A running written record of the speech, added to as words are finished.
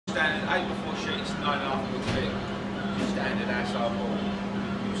8x4 sheets, 9.5 mil thick, just standard outside wall.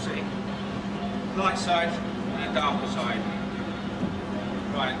 You'll see. Light side and the darker side.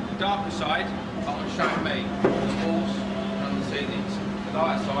 Right, the darker side, I want to show me the walls and the ceilings. The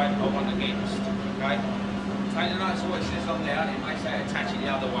lighter side, I want against. Okay? Take the notice of what it says on there, it may say attach it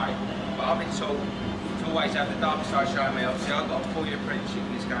the other way. But I've been told to always have the darker side showing me. Obviously, I've got a 4-year apprenticeship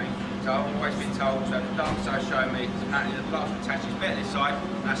in this game, so I've always been told to have the darker side showing me, because apparently the plaster attaches better this side,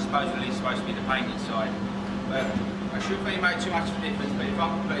 and that's supposedly supposed to be the painted side. But I shouldn't really make too much of a difference, but if I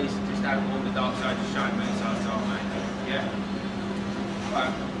can please, just have all the dark side just showing me, so I'll make it. Yeah?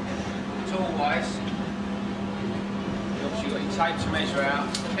 Right. Tool-wise, obviously you've got your tape to measure out,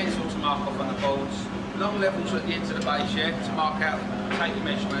 pencil to mark off on the boards, long levels at the ends of the base, yeah, to mark out, take your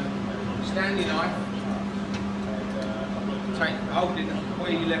measurement, Stanley knife, holding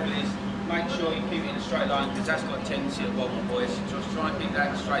where your level is, make sure you keep it in a straight line, because that's got a tendency to wobble, boys. Just try and keep that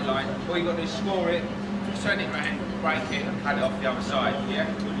in a straight line. All you've got to do is score it, turn it around, break it, and cut it off the other side, yeah?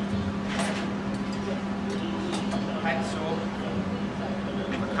 Hacksaw,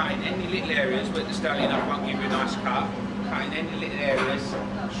 for cutting any little areas, but the Stanley knife won't give you a nice cut. Cutting any little areas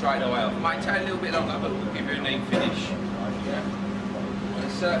straight away off. It might take a little bit longer, but we'll give you a neat finish. Yeah?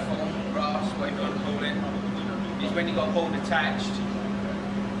 Insert form, brass, whatever you want to call it, is when you've got a board attached.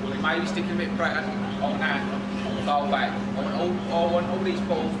 Maybe stick a bit of pressure on that bowl back. I want all these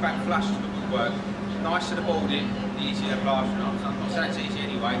balls back flush to the woodwork. The nicer the boarding, the easier the plastering. I'm not saying it's easy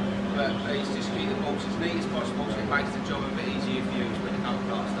anyway, but please just keep the balls as neat as possible so it makes the job a bit easier for you when you come to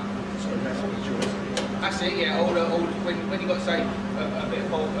plaster. So that's what yours. That's it, yeah. When you've got, say, a bit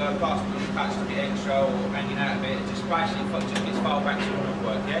of plaster attached a bit extra or hanging out a bit, it just basically just gets filed back to the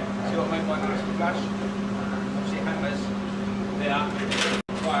woodwork, yeah? See what I mean by nice and flush? Obviously hammers there.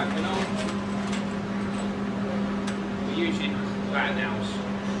 Right, we're using flat nails.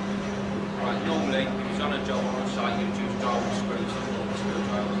 Right, normally, if it's on a job or on site, you'd use dial screws or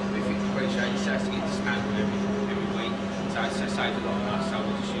screwdriver. If you can appreciate it, has to get dismantled every week, so it saves a lot on us, so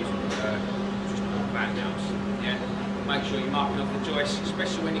we'll just use flat nails. Yeah? Make sure you're marking off the joists,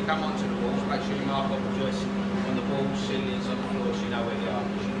 especially when you come onto the walls, make sure you mark off the joists on the walls, ceilings, on the floors, so you know where they are.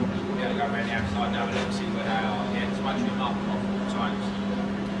 You'll be able to go around the outside now and see where they are. Yeah? So make sure you mark them off all the times.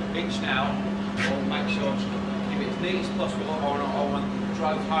 Each nail, I'll make sure to keep it as neat as possible. I want the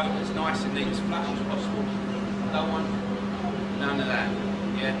drove home as nice and neat as flush as possible. I don't want none of that.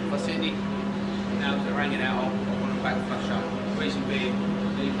 Yeah, if I see any nails that are hanging out, I want them back flush up. The reason being,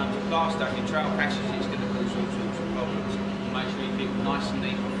 when you come to plaster, your trail patches, it's going to cause all sorts of problems. Make sure you keep it nice and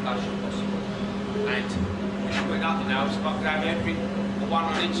neat and flush as possible. And when you put up the nails, if I could have every one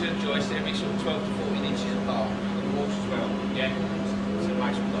on each of the joists, every sort of 12 to 14 inches apart on the walls as well. Yeah.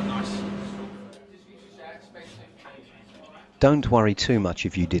 Don't worry too much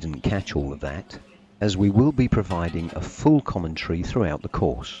if you didn't catch all of that, as we will be providing a full commentary throughout the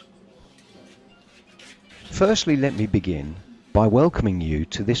course. Firstly, let me begin by welcoming you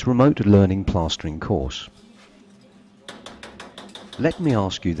to this remote learning plastering course. Let me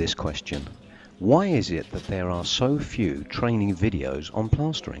ask you this question: why is it that there are so few training videos on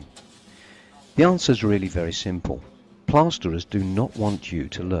plastering? The answer is really very simple. Plasterers do not want you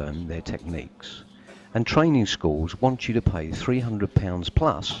to learn their techniques, and training schools want you to pay £300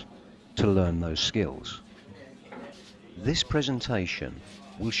 plus to learn those skills. This presentation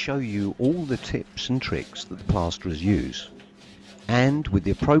will show you all the tips and tricks that the plasterers use, and with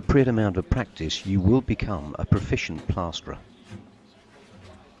the appropriate amount of practice you will become a proficient plasterer.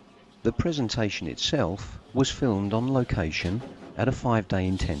 The presentation itself was filmed on location at a 5-day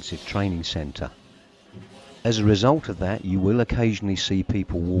intensive training centre. As a result of that, you will occasionally see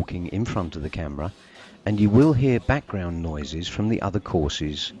people walking in front of the camera, and you will hear background noises from the other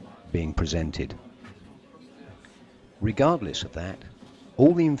courses being presented. Regardless of that,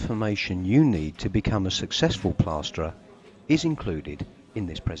 all the information you need to become a successful plasterer is included in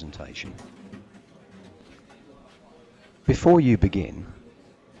this presentation. Before you begin,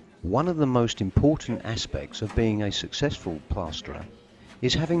 one of the most important aspects of being a successful plasterer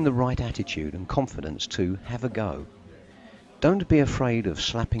is having the right attitude and confidence to have a go. Don't be afraid of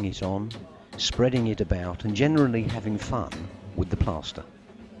slapping it on, spreading it about, and generally having fun with the plaster.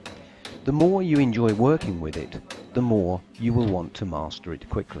 The more you enjoy working with it, the more you will want to master it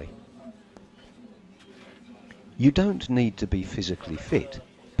quickly. You don't need to be physically fit,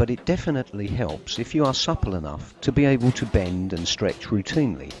 but it definitely helps if you are supple enough to be able to bend and stretch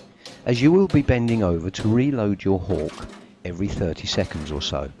routinely, as you will be bending over to reload your hawk every 30 seconds or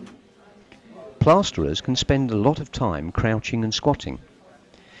so. Plasterers can spend a lot of time crouching and squatting.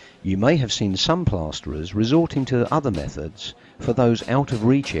 You may have seen some plasterers resorting to other methods for those out of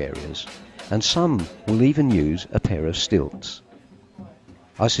reach areas, and some will even use a pair of stilts.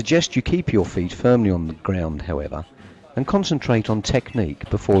 I suggest you keep your feet firmly on the ground, however, and concentrate on technique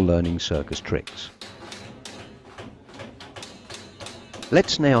before learning circus tricks.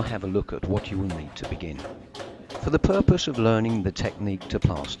 Let's now have a look at what you will need to begin. For the purpose of learning the technique to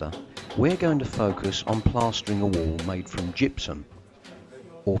plaster, we're going to focus on plastering a wall made from gypsum,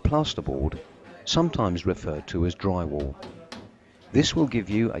 or plasterboard, sometimes referred to as drywall. This will give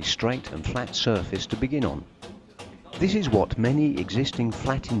you a straight and flat surface to begin on. This is what many existing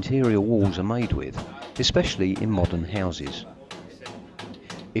flat interior walls are made with, especially in modern houses.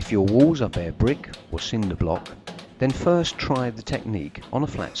 If your walls are bare brick or cinder block, then first try the technique on a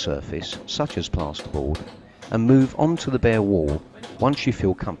flat surface, such as plasterboard, and move on to the bare wall once you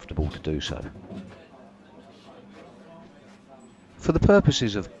feel comfortable to do so. For the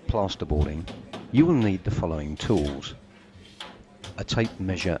purposes of plasterboarding, you will need the following tools: a tape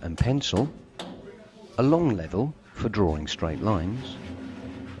measure and pencil, a long level for drawing straight lines,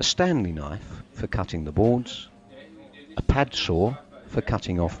 a Stanley knife for cutting the boards, a pad saw for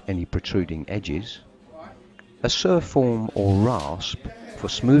cutting off any protruding edges, a surform or rasp for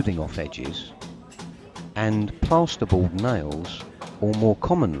smoothing off edges, and plasterboard nails, or more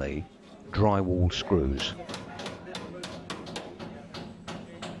commonly, drywall screws.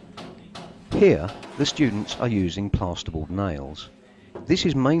 Here, the students are using plasterboard nails. This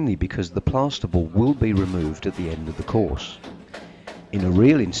is mainly because the plasterboard will be removed at the end of the course. In a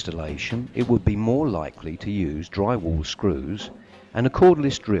real installation, it would be more likely to use drywall screws and a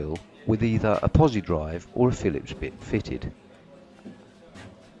cordless drill with either a posi drive or a Phillips bit fitted.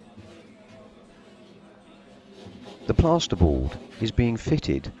 The plasterboard is being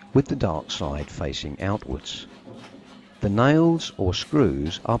fitted with the dark side facing outwards. The nails or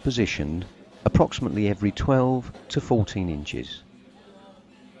screws are positioned approximately every 12 to 14 inches.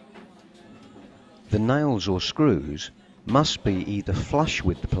 The nails or screws must be either flush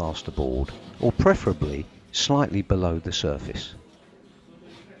with the plasterboard or preferably slightly below the surface.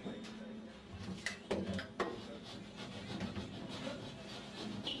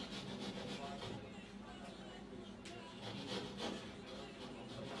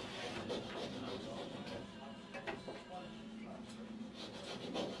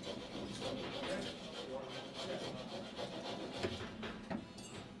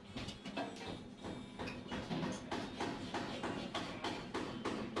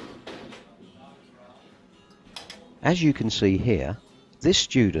 As you can see here, this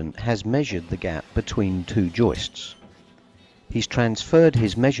student has measured the gap between two joists. He's transferred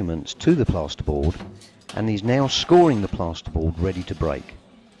his measurements to the plasterboard and he's now scoring the plasterboard ready to break.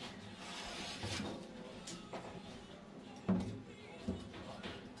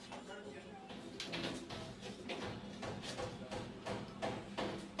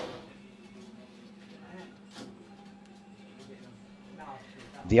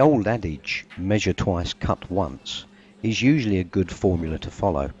 The old adage, measure twice, cut once, is usually a good formula to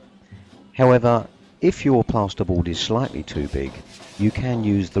follow. However, if your plasterboard is slightly too big, you can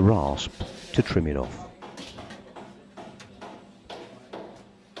use the rasp to trim it off.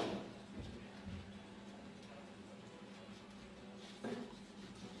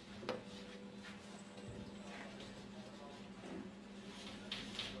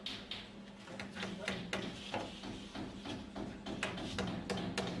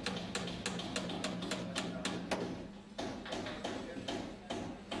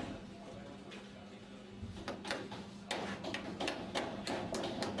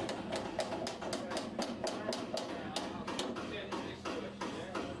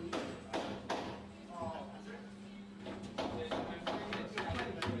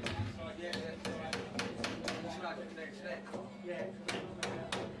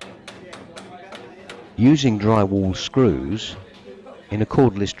 Using drywall screws in a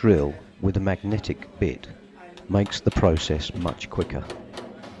cordless drill with a magnetic bit makes the process much quicker.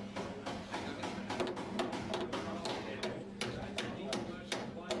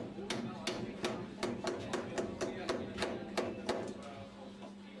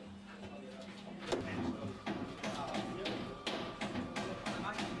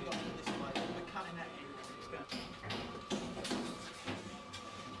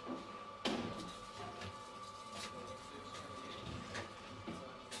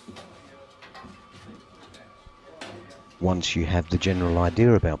 Once you have the general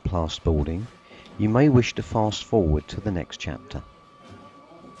idea about plasterboarding, you may wish to fast forward to the next chapter.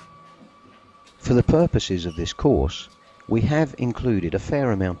 For the purposes of this course, we have included a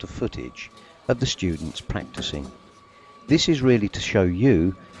fair amount of footage of the students practicing. This is really to show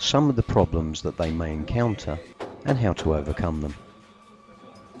you some of the problems that they may encounter and how to overcome them.